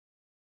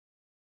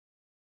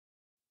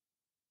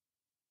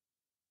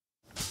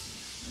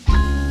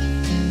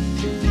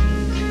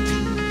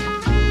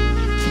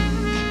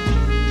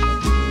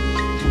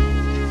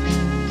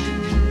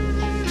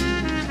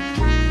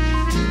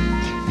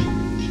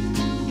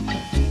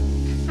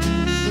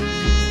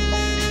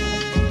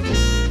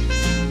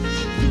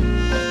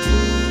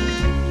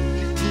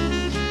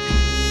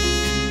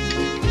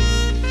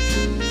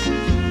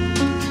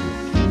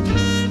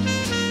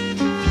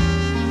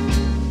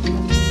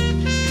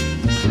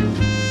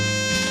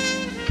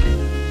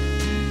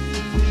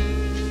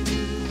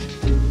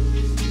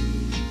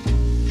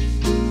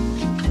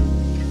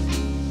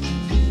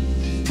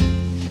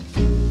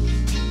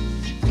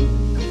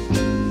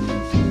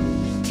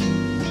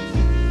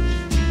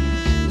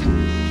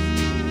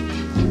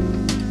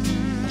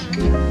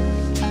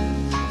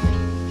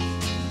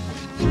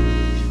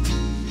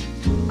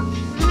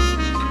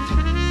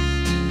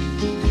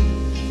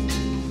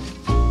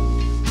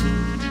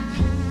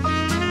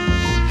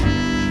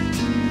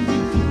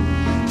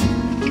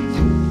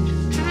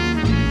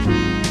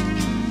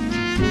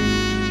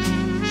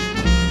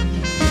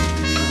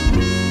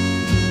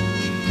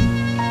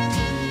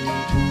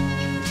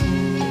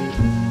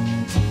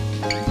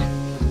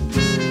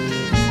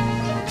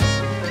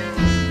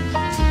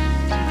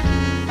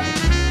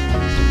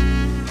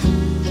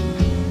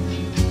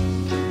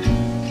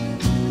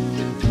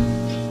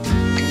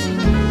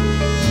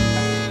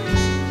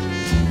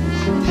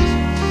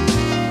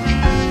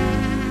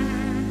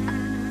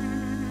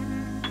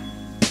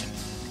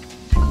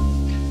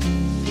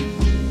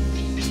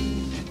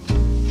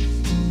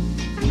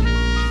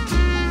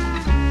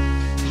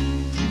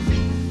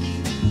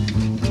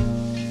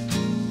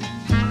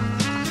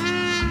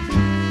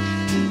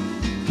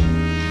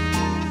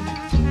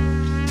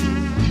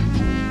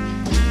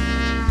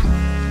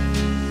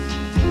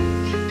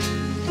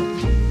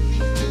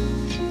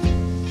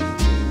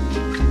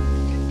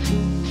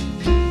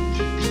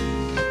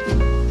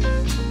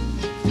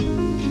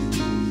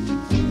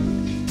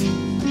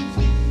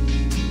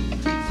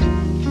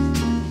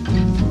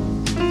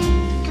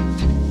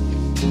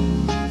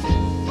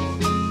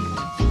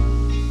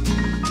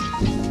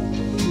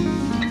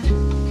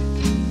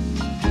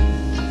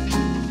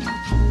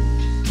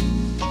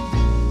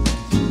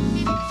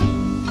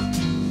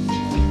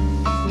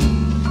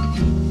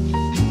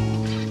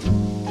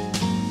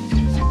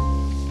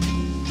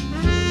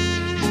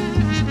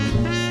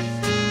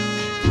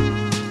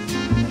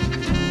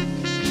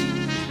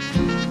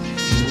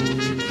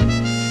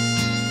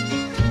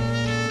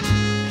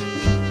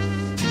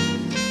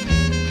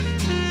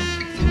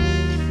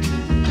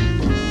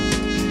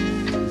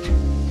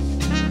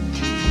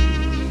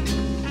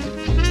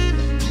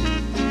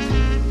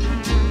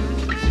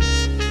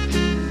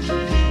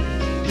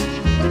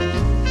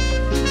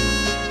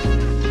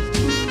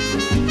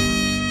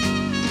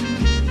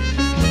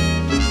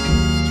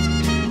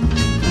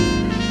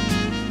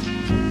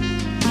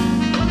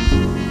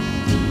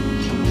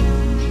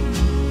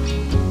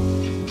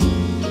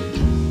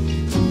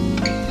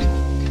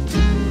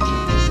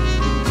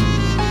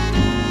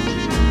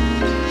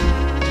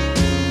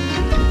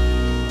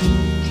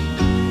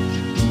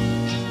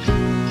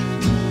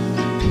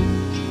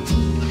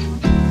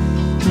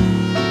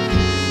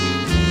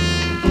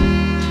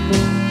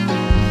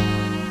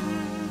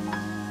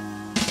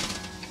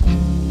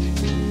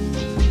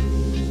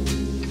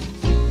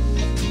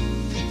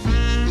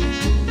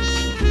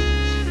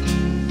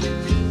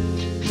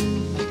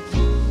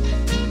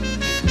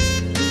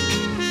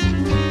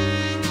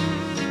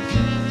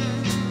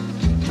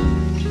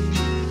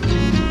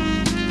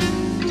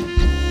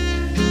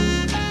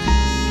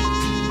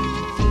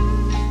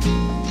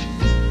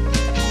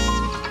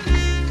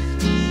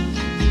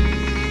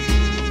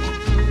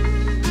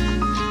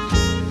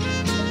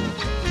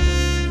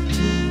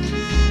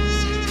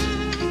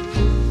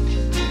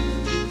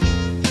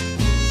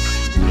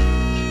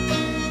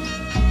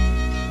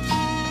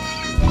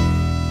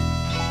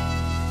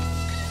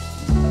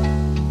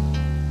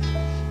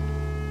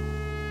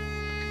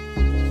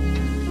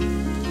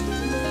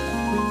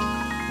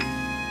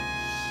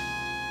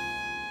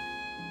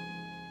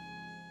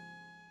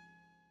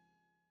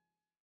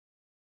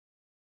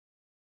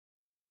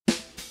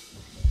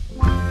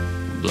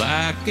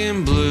black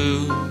and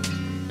blue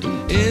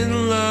and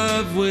in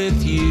love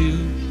with you,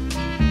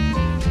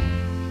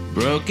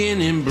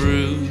 broken and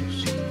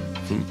bruised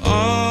from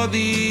all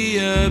the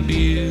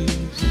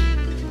abuse.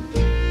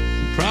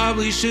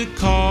 Probably should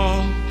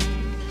call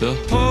the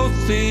whole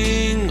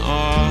thing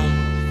off,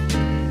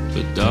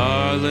 but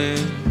darling,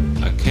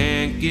 I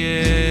can't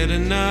get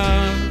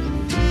enough.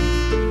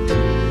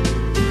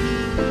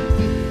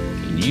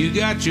 And you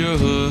got your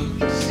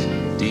hooks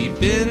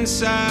deep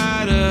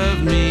inside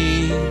of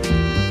me,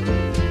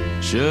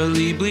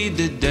 surely bleed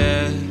to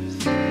death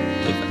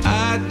if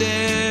I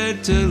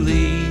dared to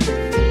leave.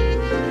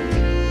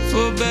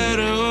 For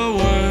better or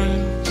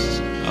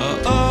worse,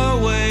 I'll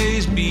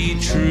always be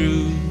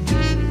true,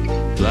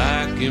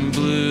 black and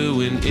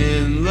blue and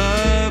in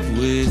love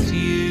with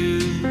you.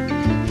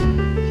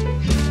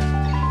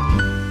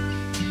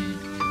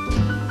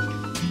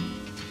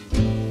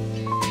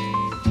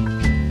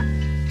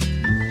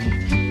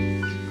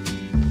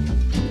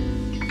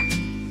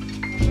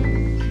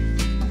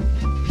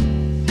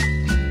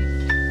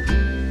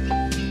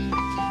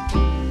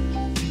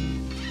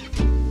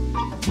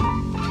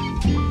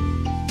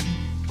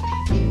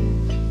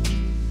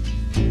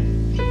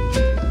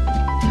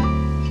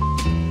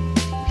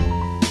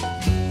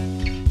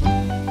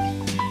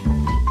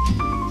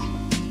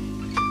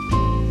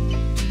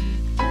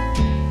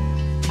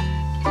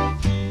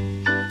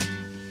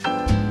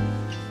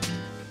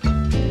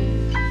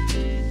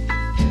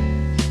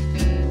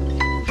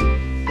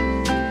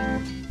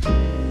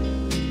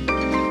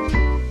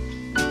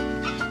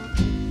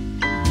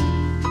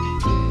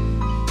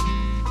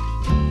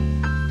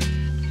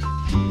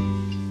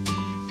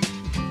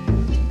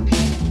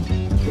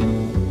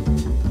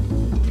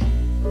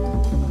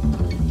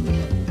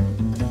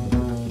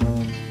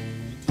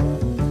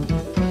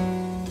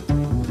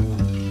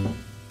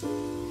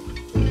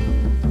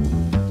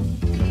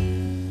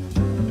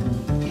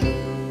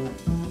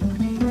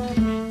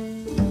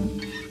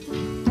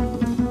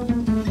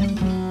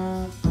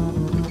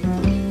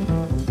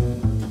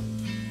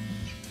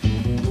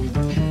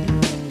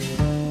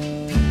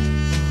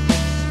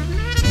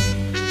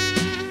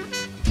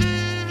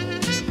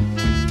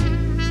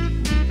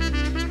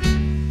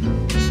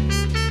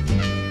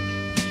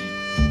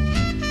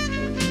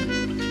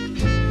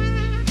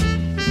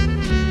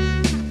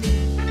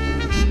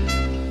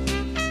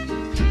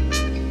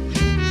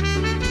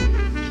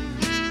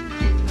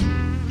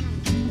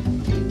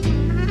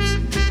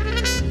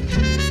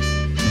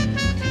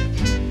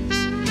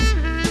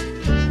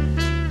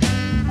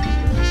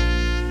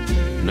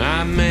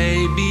 I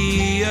may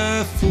be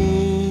a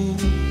fool,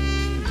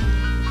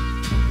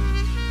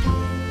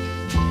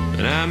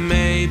 and I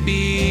may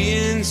be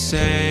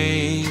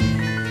insane,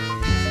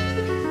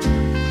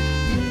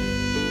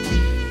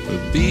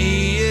 but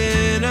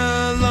being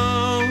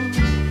alone,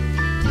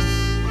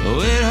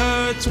 oh, it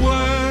hurts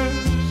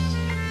worse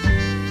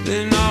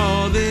than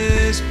all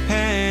this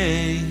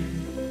pain.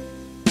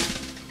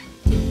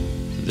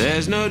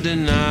 There's no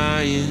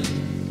denying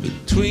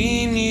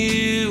between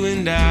you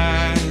and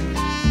I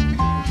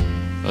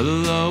are the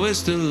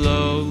lowest of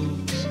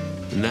lows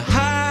and the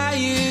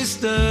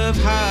highest of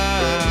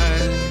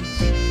highs.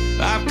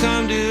 I've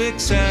come to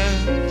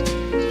accept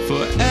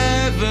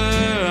forever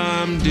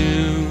I'm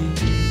doomed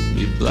to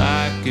be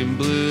black and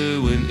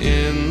blue and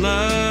in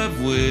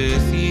love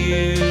with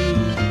you.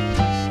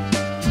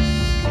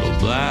 Oh,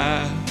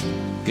 black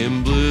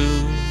and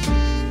blue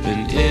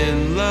and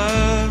in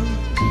love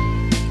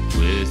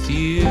with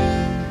you.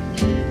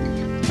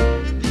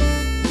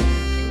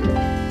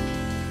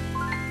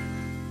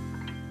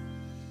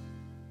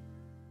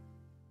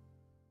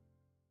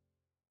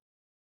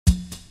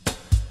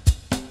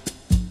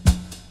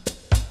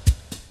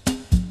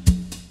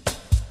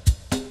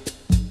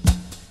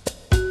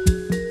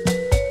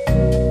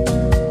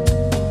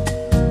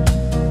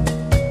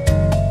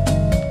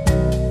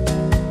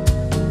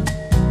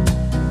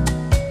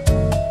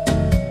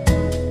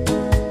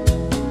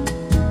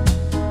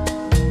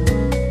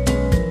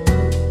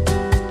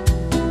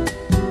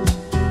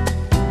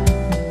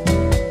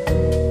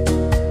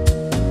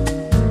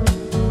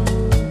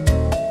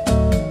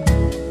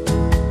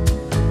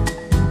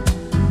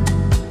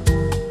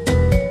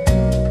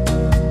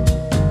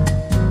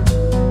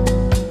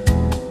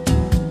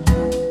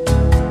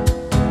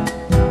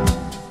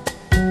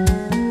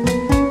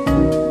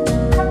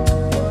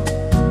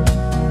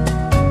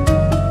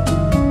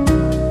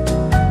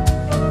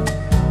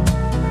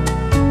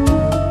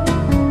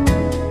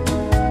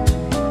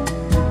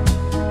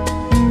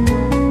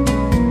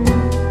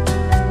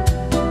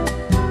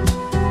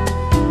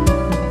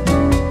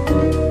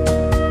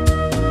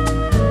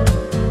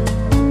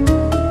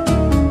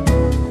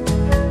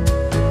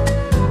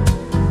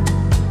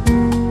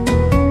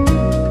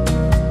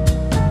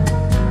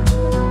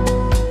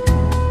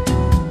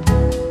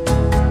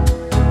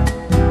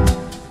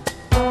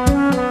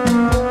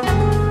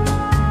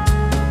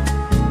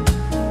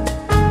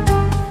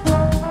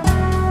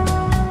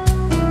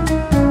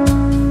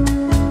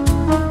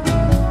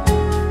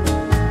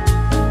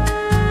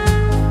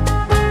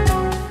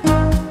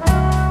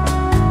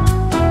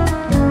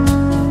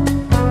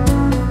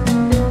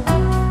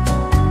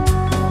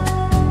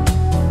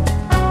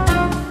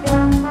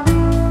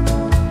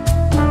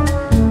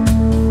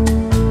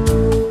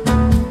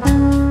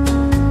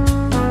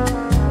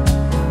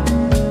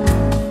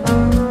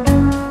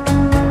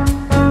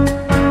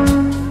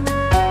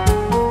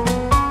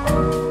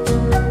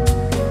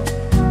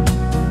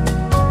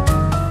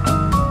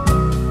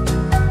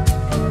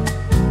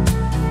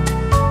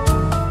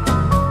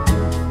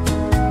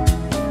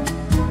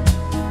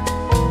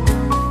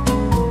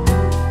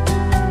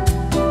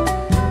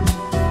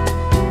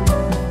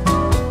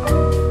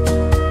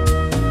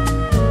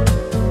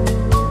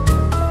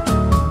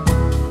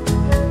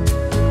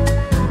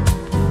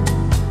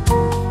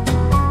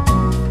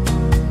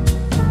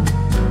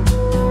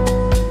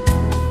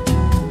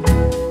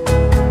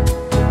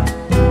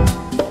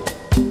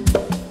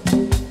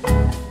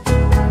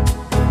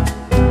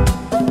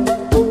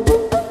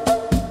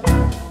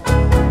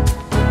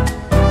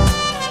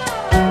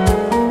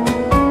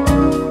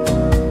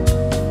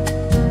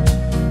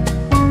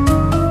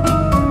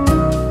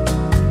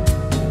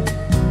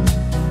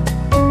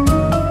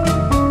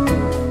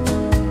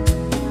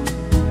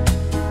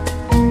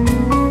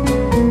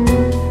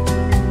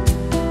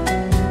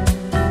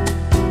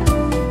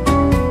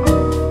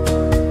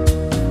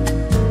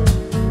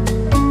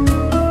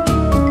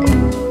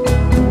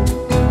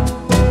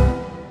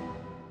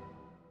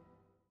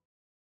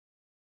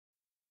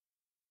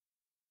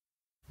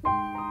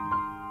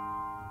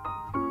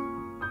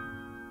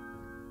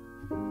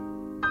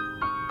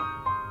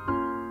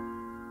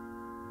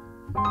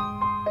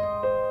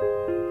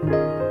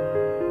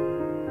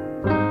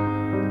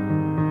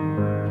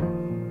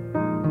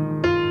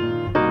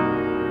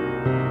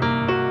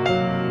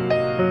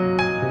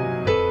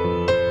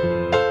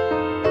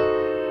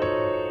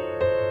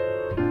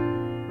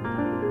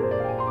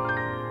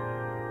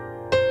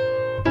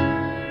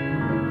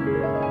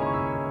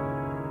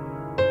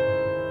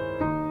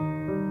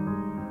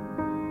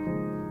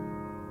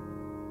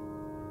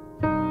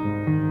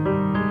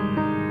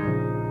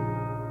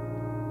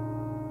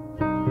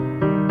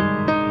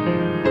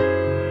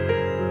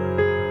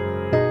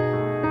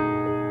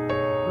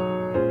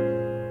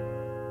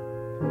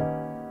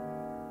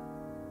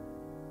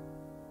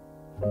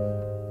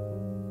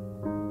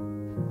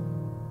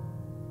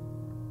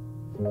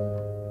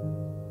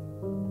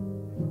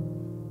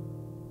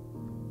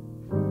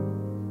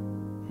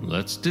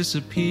 Let's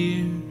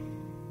disappear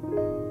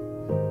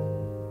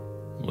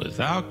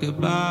without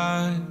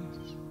goodbyes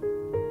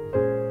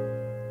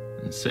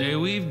and say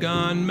we've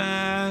gone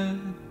mad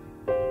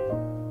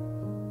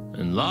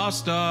and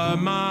lost our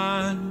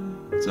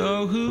minds.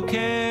 Oh, who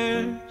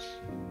cares?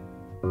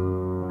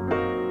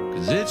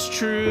 'Cause it's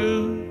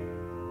true.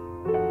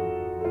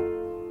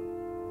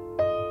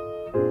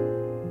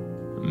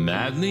 I'm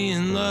madly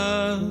in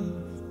love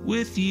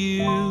with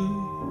you.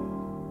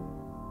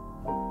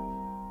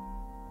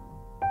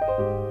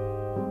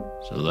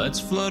 So let's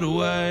float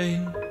away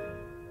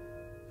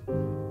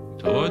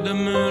toward the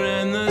moon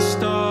and the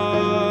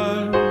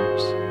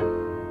stars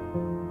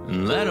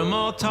and let them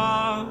all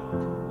talk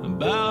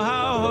about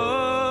how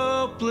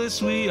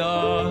hopeless we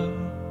are.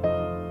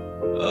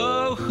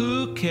 Oh,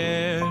 who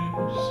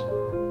cares?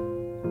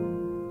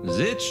 'Cause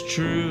it's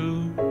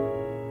true.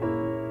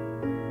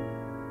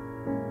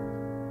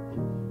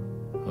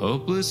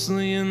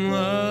 Hopelessly in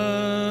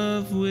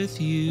love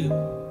with you.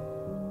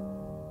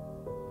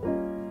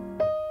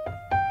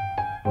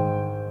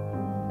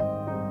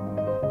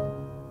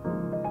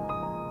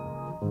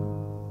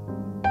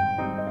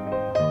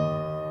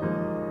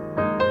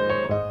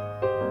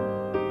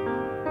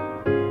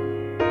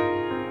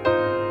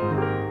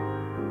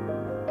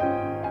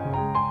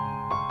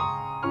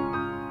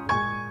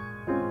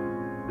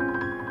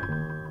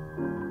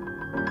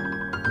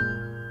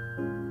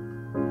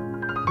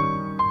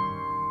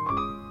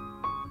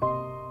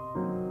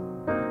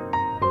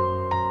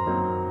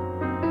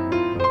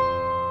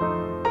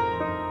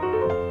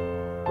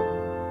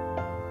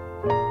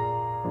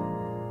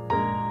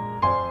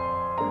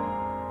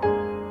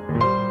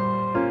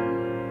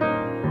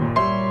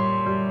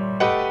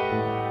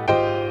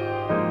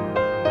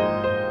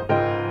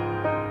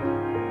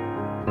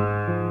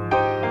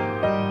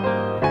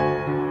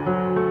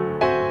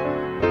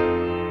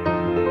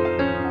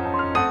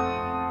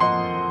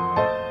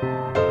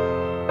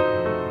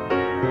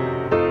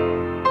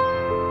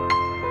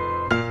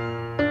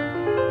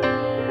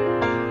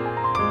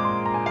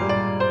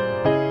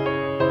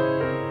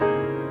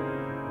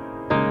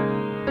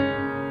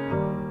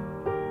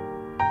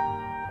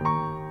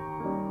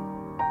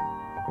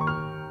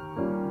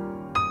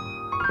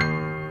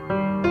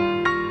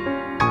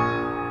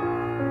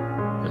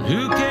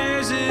 Who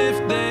cares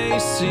if they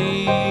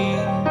see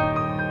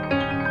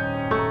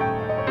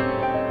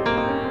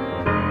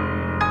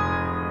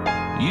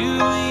you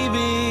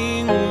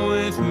leaving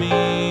with me?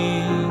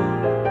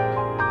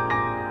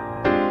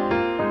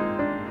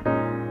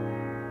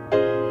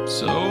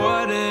 So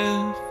what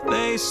if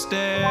they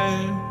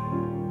stare?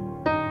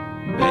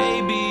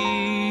 Baby,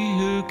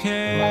 who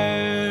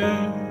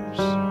cares?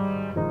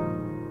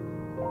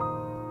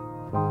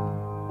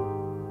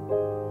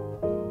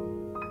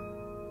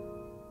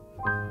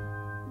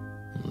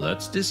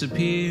 Let's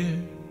disappear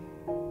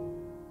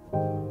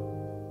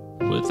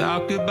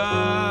without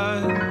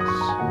goodbyes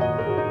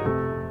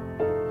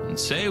and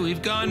say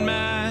we've gone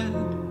mad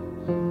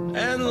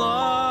and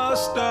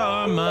lost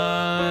our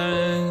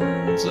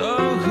minds.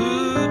 Oh,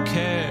 who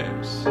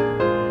cares?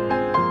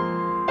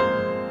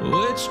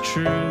 Oh, it's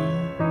true.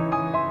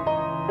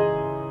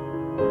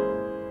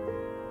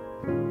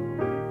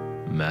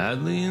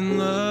 Madly in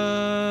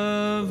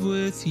love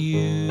with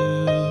you.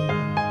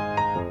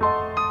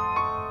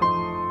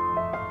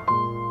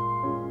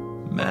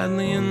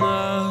 Madly in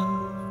love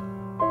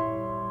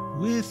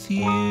with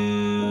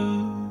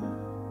you.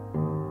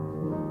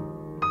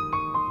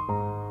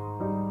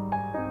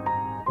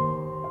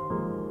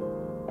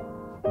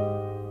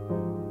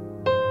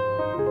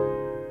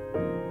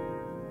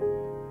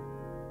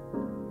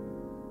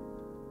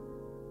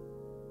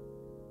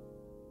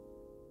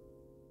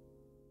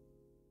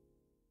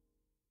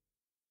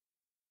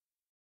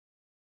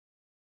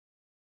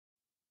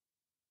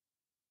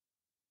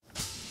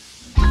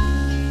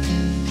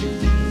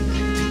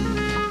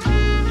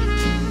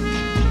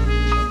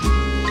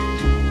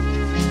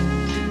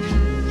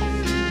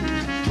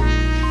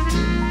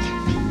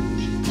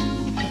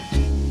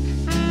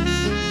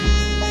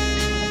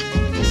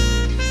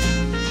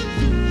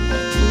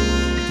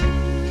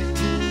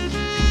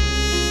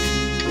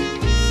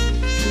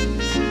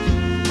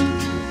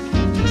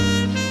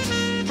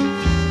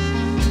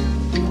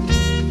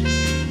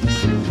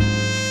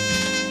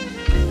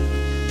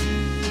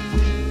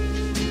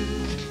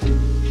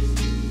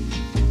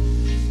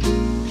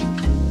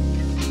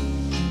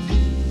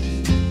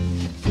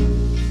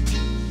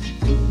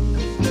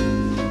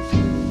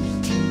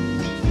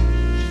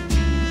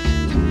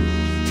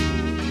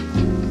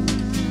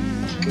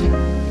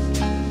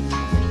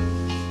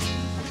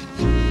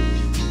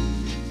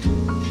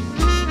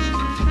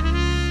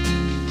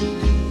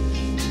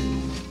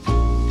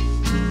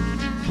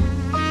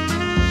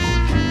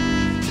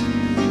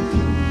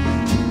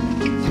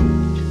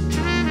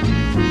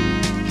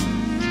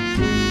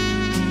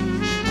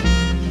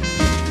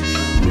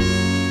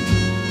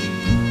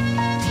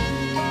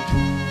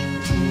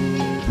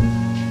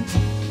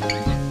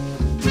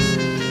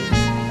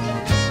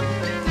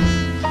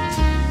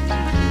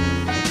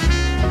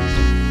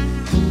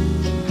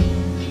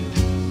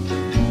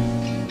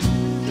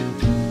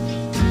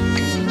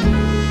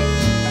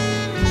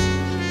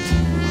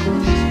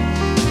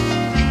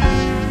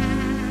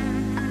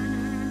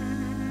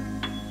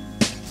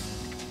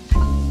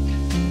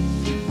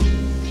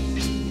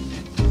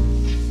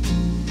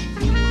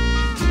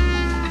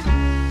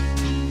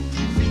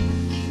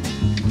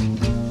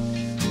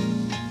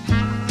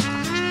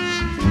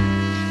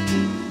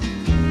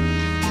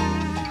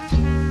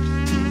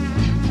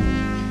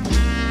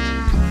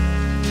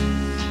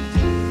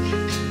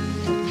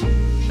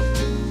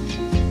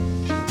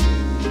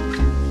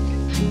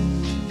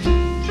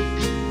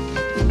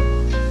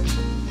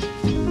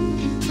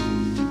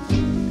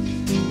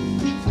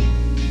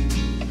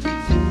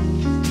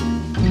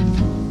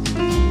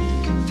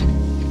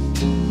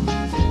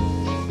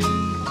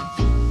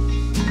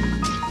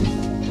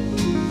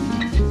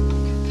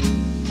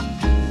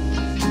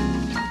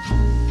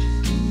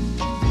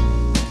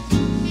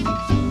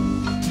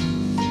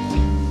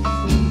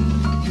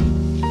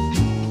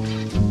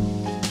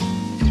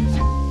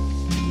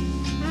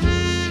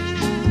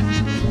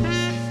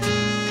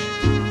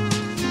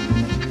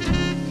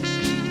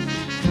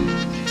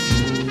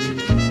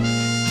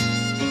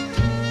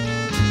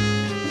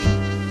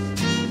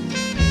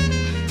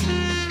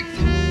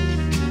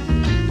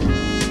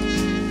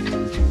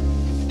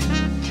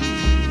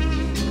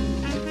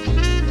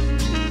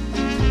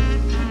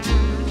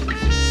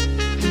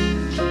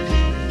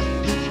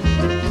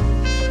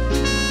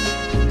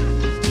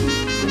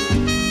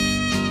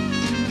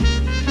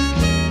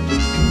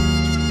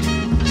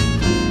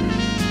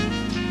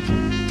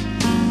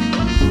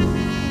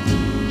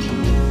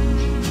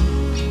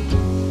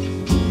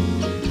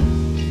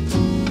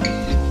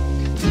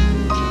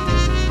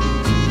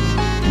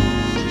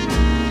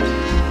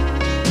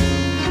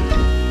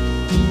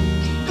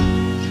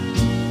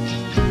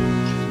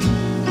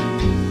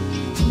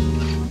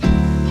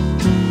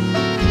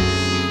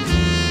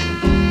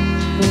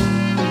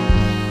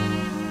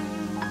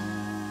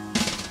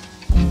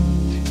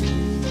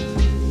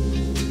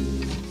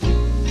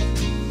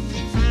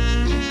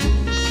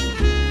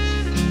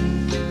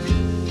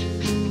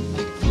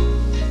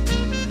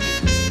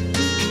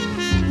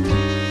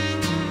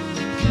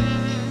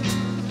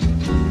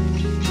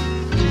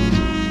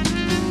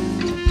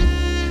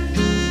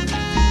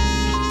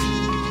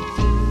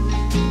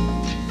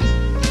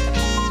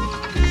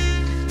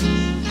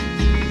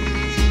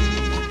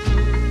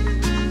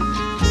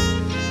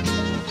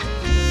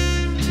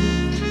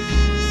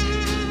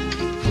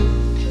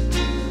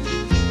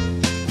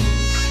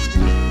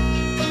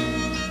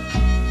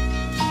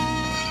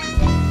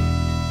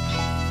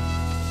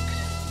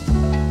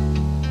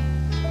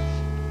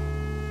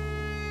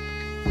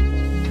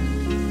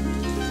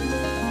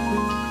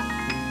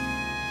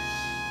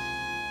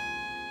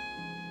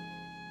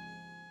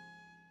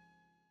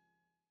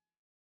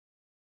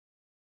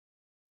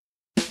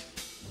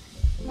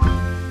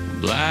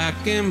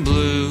 black and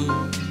blue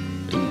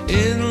and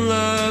in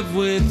love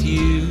with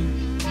you,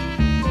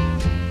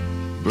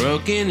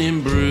 broken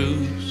and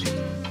bruised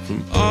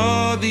from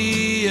all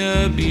the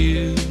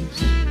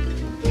abuse.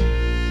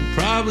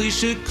 Probably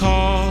should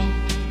call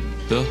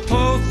the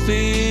whole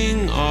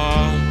thing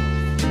off,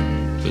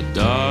 but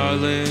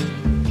darling,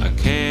 I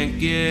can't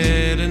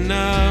get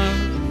enough.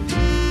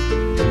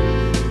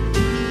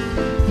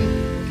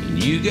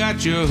 And you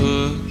got your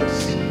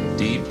hooks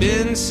deep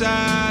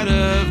inside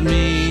of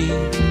me,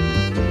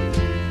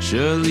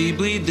 surely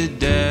bleed to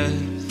death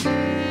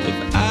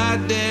if I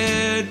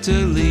dared to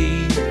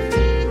leave.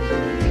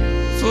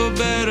 For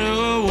better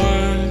or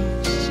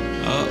worse,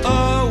 I'll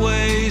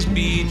always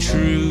be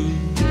true,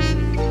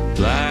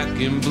 black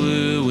and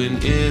blue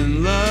and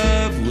in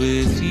love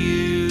with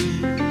you.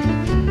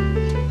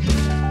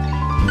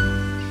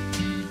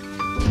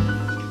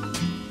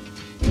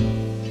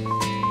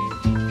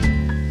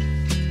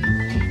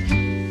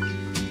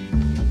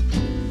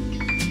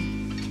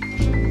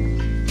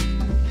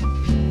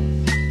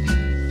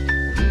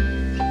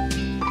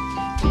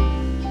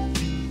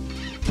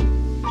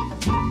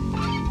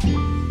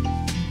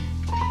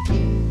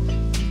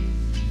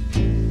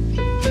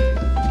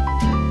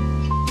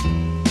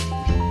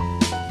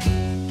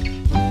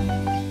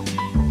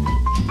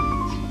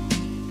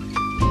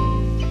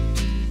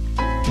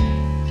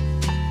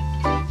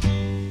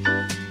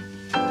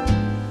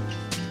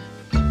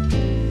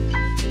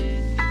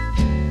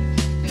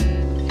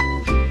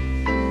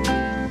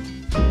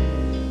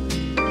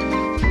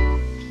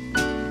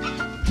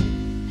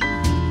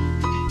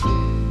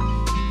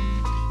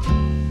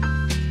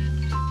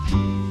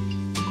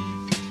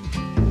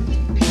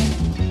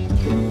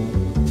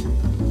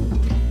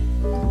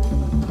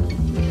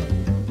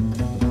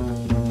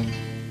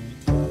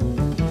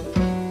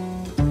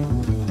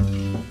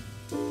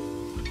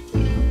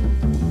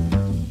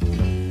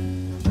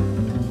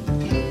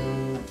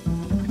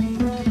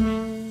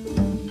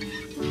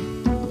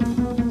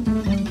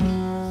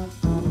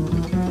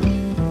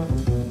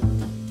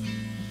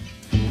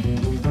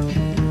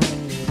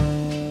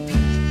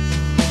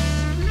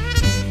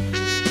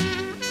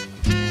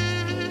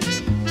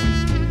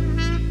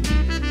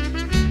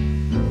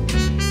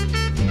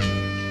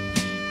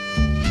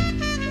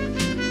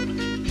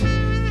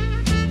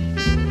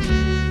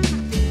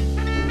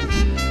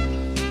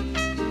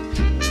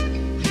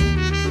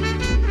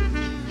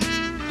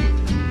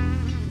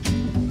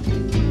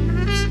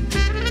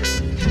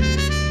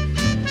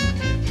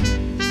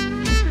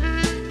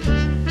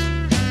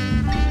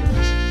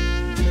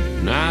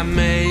 I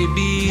may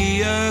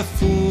be a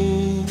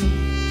fool,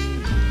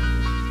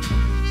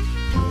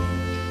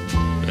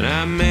 and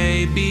I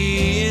may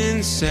be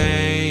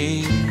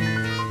insane,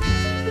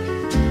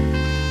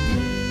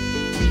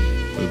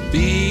 but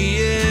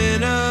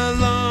being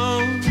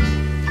alone,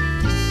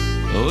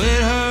 oh,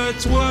 it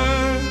hurts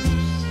worse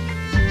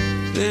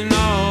than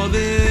all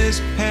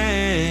this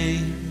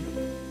pain.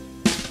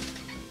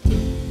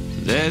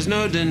 There's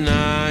no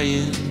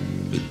denying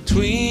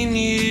between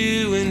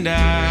you and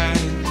I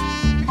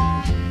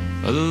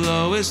are the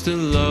lowest of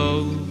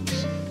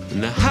lows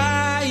and the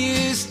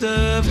highest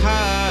of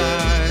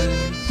highs.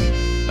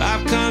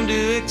 I've come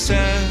to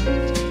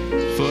accept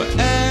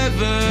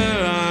forever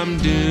I'm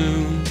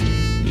doomed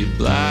to be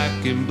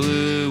black and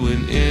blue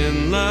and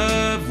in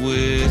love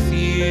with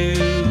you.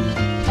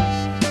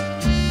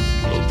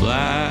 Oh,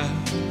 black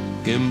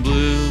and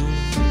blue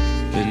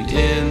and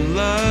in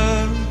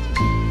love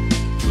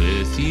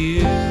with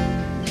you.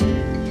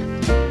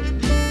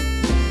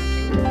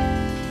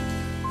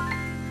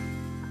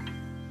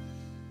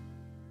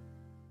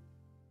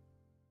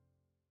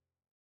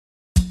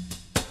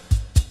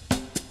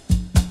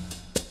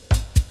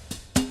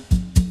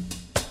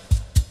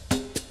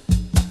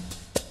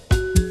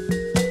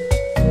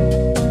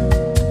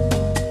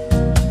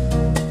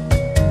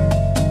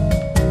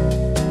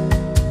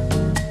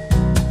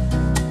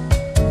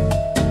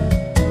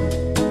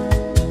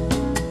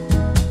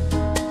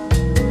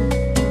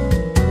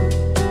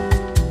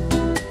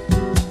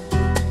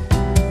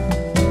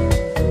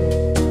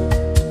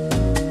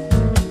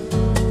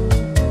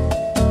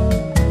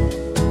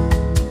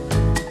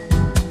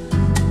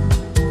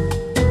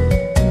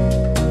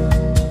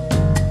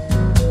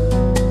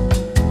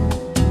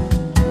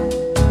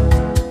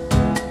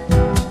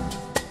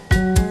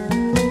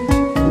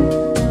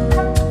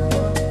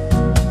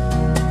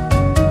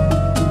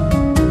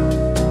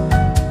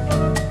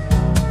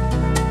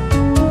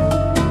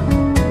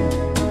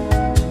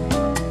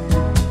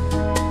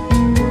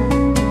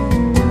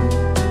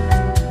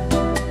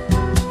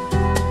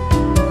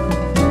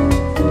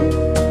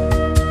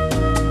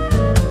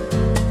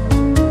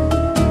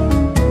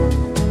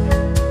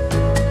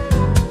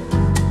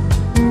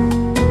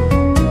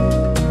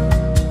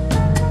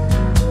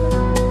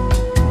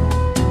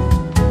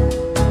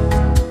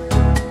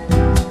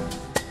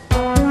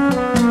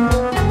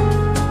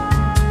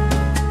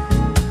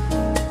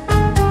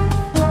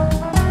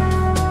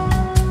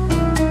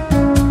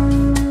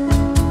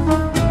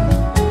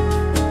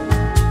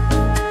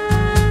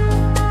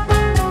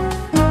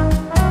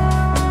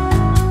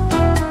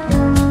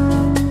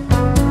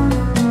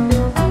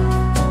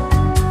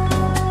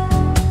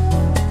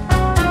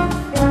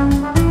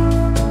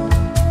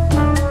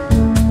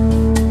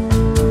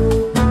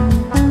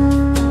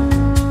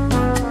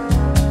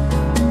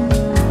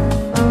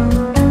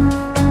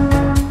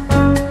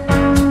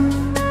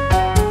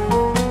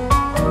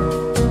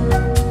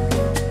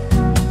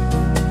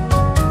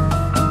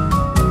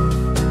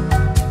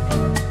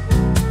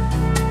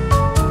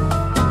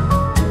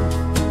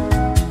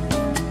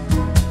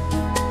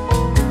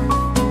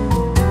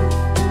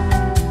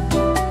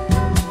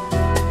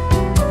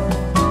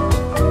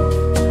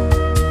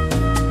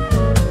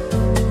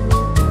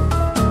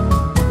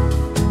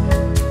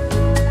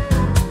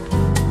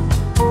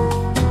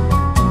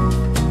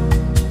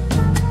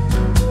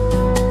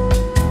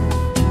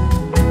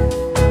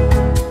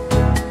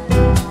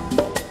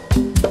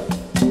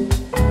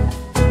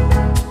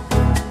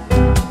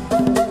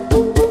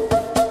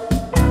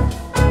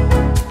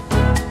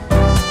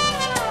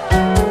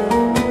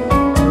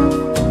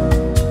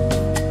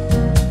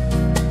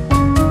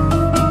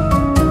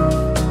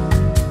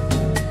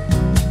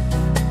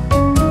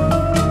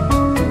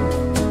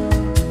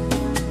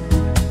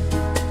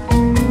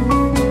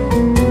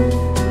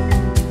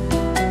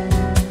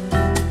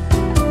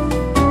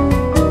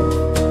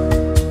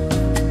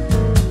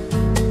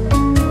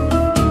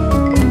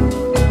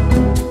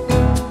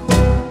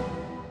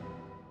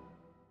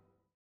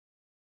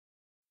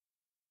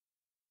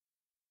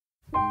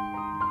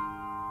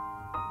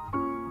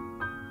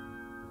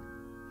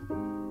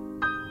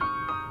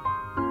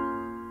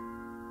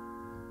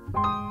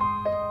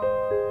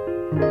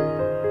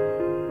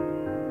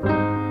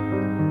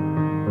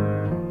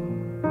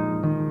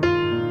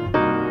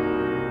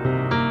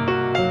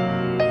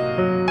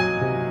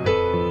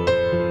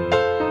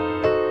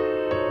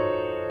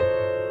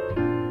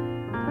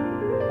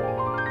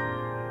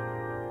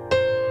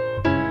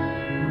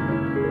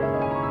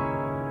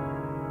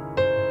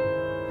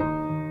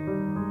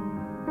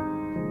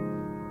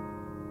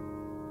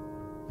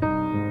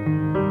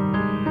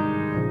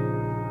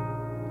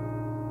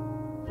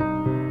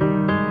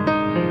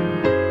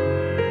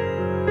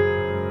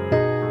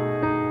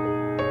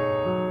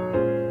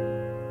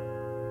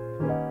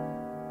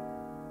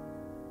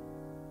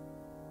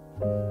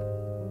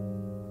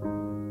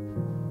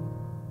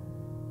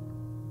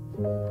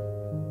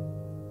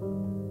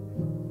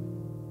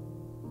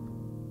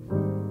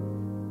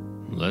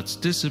 let's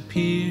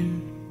disappear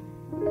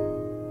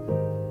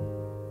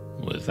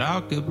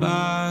without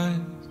goodbyes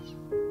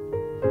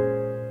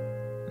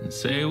and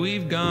say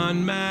we've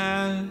gone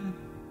mad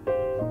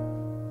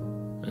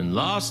and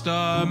lost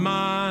our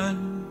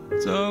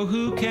minds. Oh,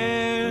 who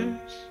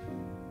cares?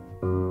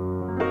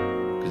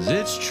 'Cause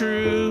it's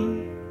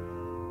true,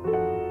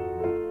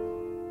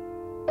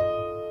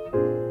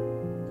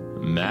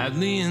 I'm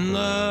madly in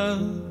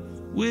love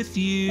with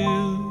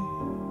you.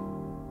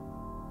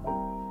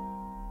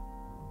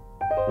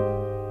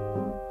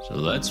 So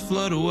let's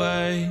float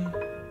away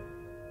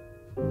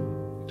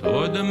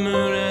toward the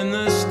moon and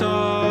the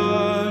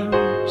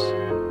stars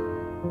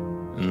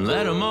and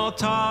let them all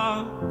talk.